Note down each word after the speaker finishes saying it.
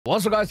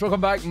What's up, guys?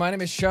 Welcome back. My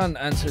name is Shun,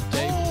 and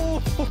today...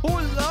 Oh,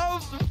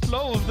 love the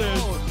flow of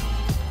this.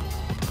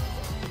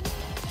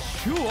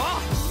 Sure.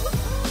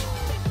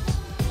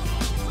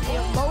 The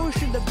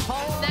emotion, the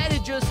power, that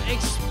it just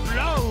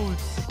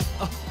explodes.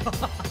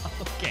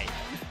 Okay.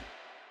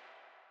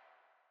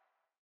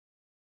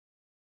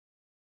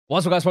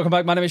 What's up, guys? Welcome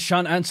back. My name is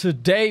Shun, and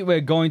today we're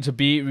going to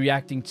be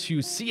reacting to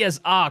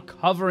CSR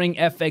covering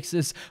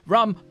eFX's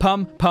Rum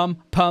Pum Pum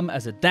Pum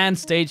as a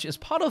dance stage as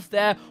part of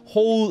their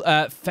whole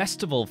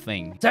festival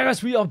thing. So,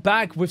 guys, we are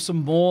back with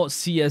some more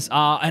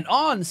CSR, and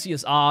on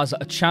CSR's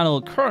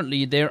channel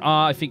currently there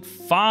are, I think,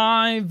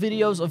 5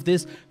 videos of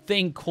this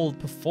thing called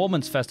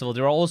Performance Festival.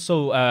 There are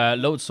also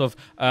loads of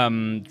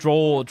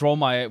draw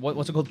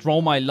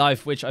my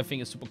life, which I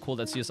think is super cool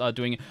that CSR are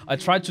doing. I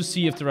tried to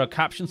see if there are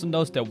captions on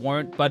those. There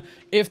weren't, but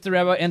if there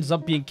ever ends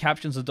up being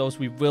captions of those,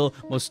 we will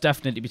most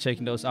definitely be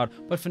taking those out.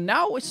 But for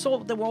now, I saw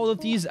there were all of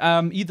these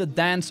either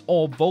dance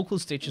or vocal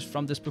stages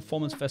from this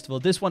Performance Festival.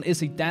 This one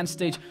is a dance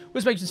stage,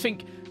 which makes me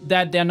think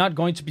that they're not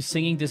going to be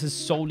singing. This is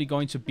solely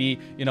going to be,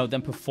 you know,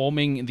 them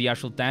performing the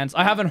actual dance.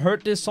 I haven't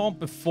heard this song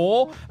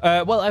before.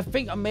 Well, I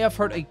think I may have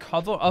heard a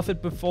cover of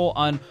it before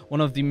on one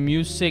of the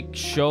music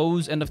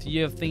shows, end of the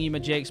year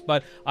thingy-majigs,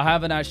 but I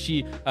haven't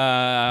actually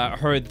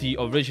heard the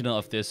original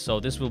of this, so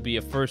this will be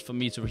a first for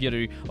me to hear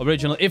the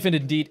original, if it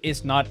indeed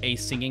is not a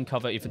singing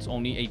cover, if it's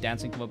only a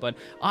dancing cover. But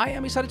I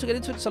am excited to get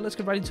into it, so let's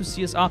get right into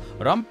CSR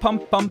Rum Pum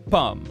Pum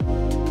Pum.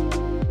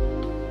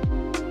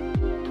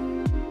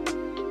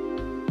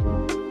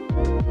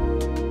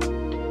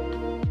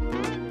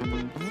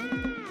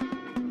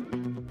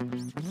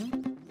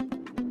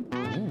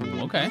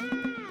 Ooh, okay.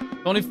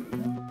 Only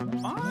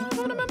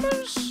 500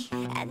 members?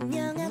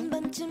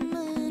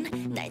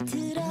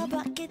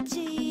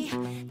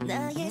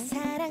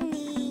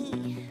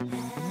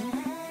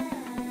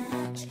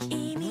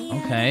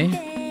 Okay.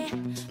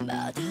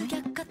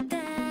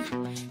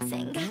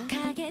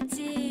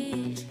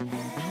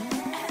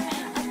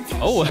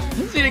 Oh,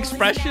 the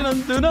expression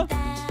on Duna?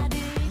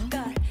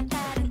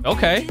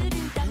 Okay.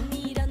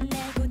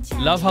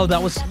 Love how that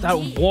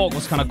walk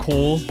was kind of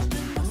cool.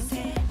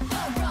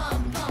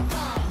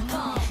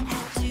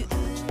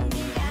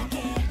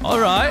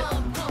 Alright.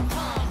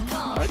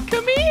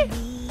 Come here.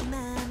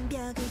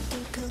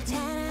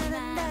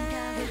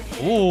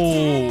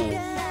 Ooh.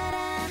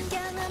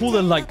 Cool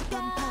and like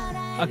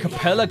a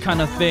cappella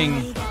kind of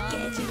thing.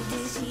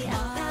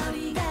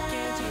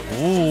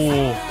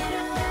 Ooh.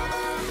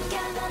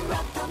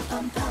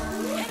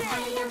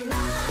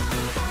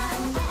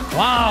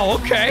 Wow,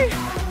 okay.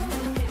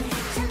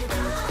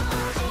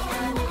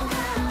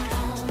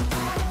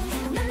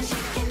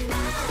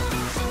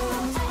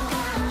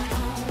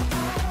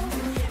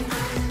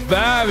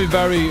 Very,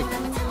 very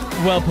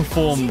well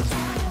performed.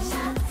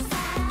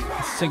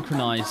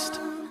 Synchronized.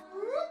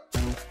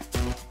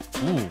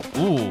 Ooh,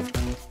 ooh.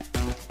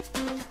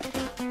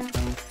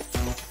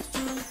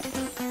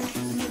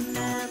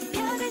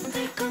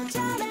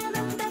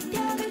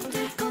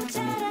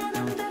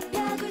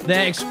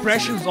 Their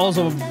expressions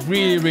also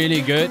really,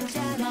 really good.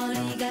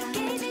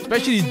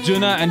 Especially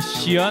Juna and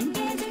Xion.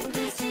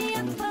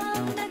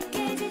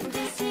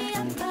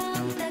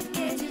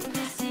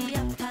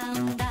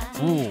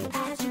 Ooh.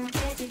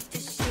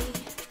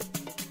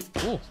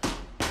 Ooh.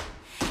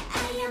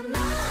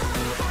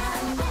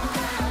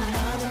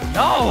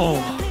 No!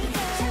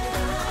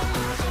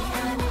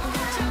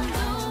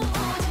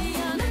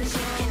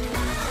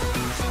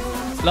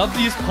 Love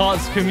these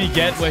parts Kumi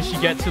get where she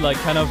gets to like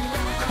kind of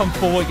come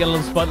forward, get a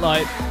little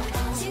spotlight.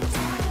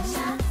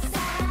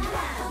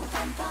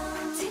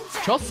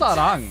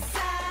 첫사랑.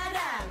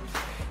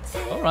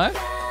 Alright.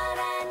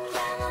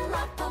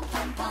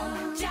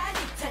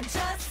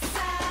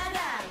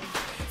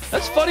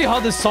 That's funny how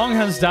this song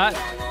has that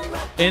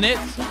in it.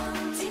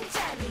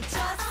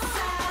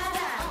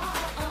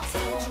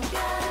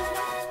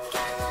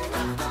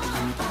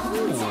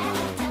 Ooh.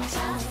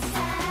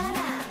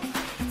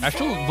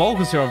 Actual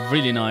vocals here are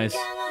really nice.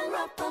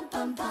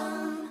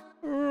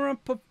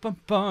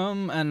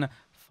 And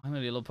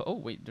finally a little... Oh,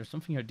 wait, there's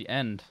something here at the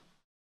end.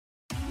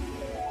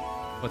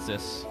 What's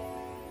this?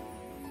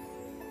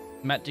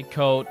 Magic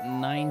code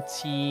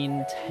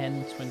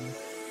 191020.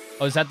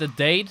 Oh, is that the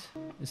date?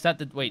 Is that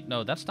the... Wait,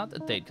 no, that's not the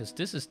date, because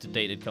this is the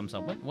date it comes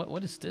out.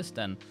 What is this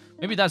then?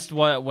 Maybe that's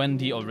when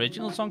the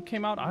original song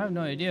came out? I have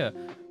no idea.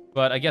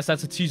 But I guess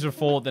that's a teaser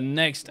for the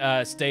next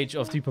stage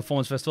of the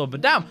Performance Festival.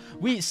 But damn,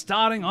 we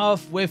starting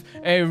off with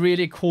a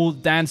really cool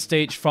dance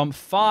stage from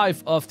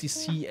 5 of the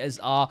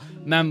CSR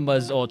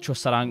members or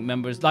Chosarang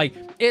members. Like,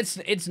 it's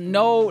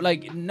no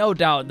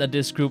doubt that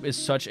this group is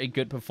such a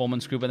good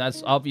performance group, and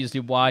that's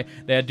obviously why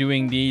they're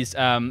doing these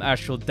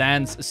actual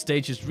dance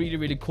stages. Really,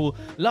 really cool.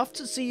 Love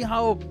to see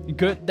how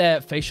good their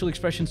facial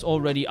expressions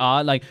already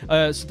are. Like,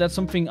 so that's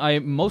something I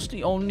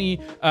mostly only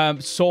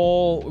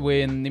saw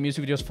in the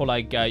music videos for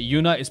like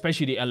Yuna,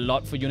 especially a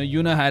lot for Yuna.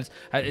 Yuna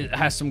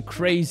has some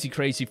crazy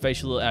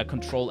facial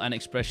control and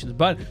expressions,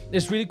 but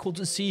it's really cool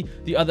to see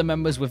the other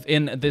members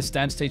within this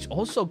dance stage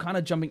also kind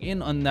of jumping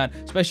in on that,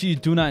 especially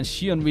Duna and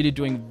Xion really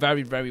doing doing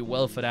very, very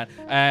well for that.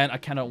 And I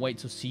cannot wait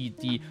to see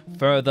the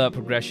further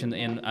progression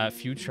in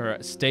future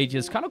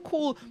stages. Kind of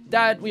cool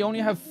that we only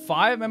have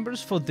 5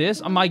 members for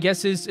this. My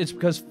guess is it's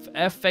because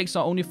FX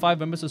are only 5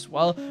 members as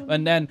well.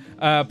 And then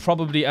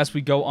probably as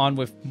we go on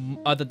with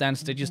other dance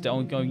stages, they're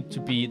only going to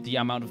be the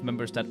amount of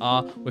members that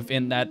are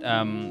within that,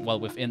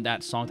 within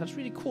that song. That's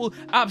really cool.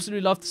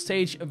 Absolutely love the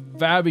stage.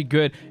 Very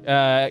good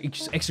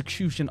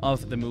execution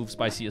of the moves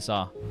by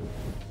CSR.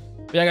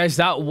 Yeah, guys,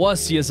 that was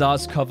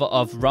CSR's cover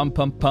of Rum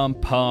Pum Pum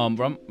Pum.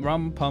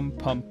 Rum Pum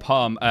Pum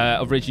Pum,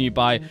 originally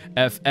by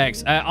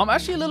FX. I'm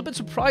actually a little bit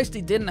surprised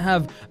they didn't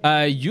have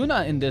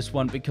Yuna in this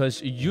one,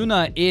 because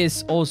Yuna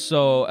is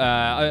also...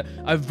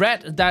 I've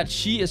read that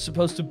she is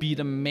supposed to be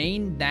the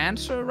main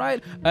dancer,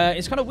 right?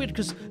 It's kind of weird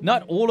because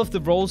not all of the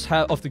roles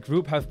of the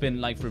group have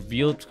been, like,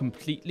 revealed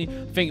completely.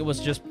 I think it was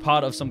just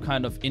part of some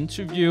kind of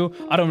interview.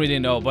 I don't really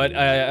know, but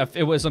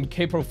it was on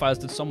K-Profiles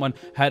that someone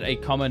had a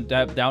comment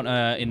down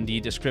in the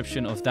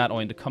description of that,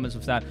 or in the comments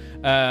of that,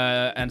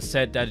 and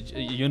said that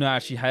Yuna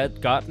actually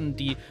had gotten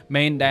the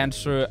main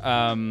dancer,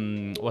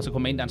 what's it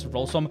called, main dancer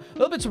role. So I'm a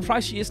little bit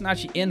surprised she isn't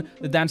actually in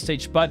the dance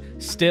stage, but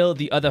still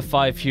the other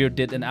 5 here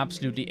did an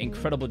absolutely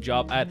incredible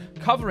job at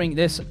covering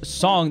this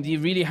song. They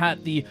really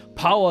had the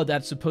power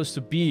that's supposed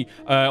to be,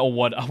 or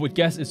what I would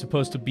guess is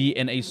supposed to be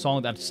in a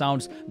song that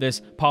sounds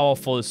this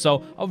powerful.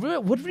 So I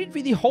would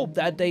really hope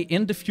that they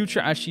in the future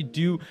actually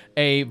do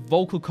a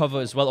vocal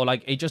cover as well, or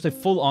like just a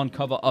full-on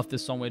cover of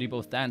this song where they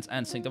both dance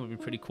and sing. That would be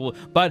pretty cool.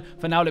 But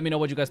for now, let me know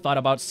what you guys thought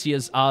about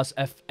CSR's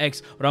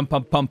FX Rum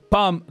Pum Pum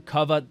Pum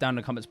cover down in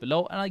the comments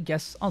below, and I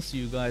guess I'll see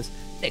you guys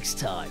next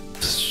time.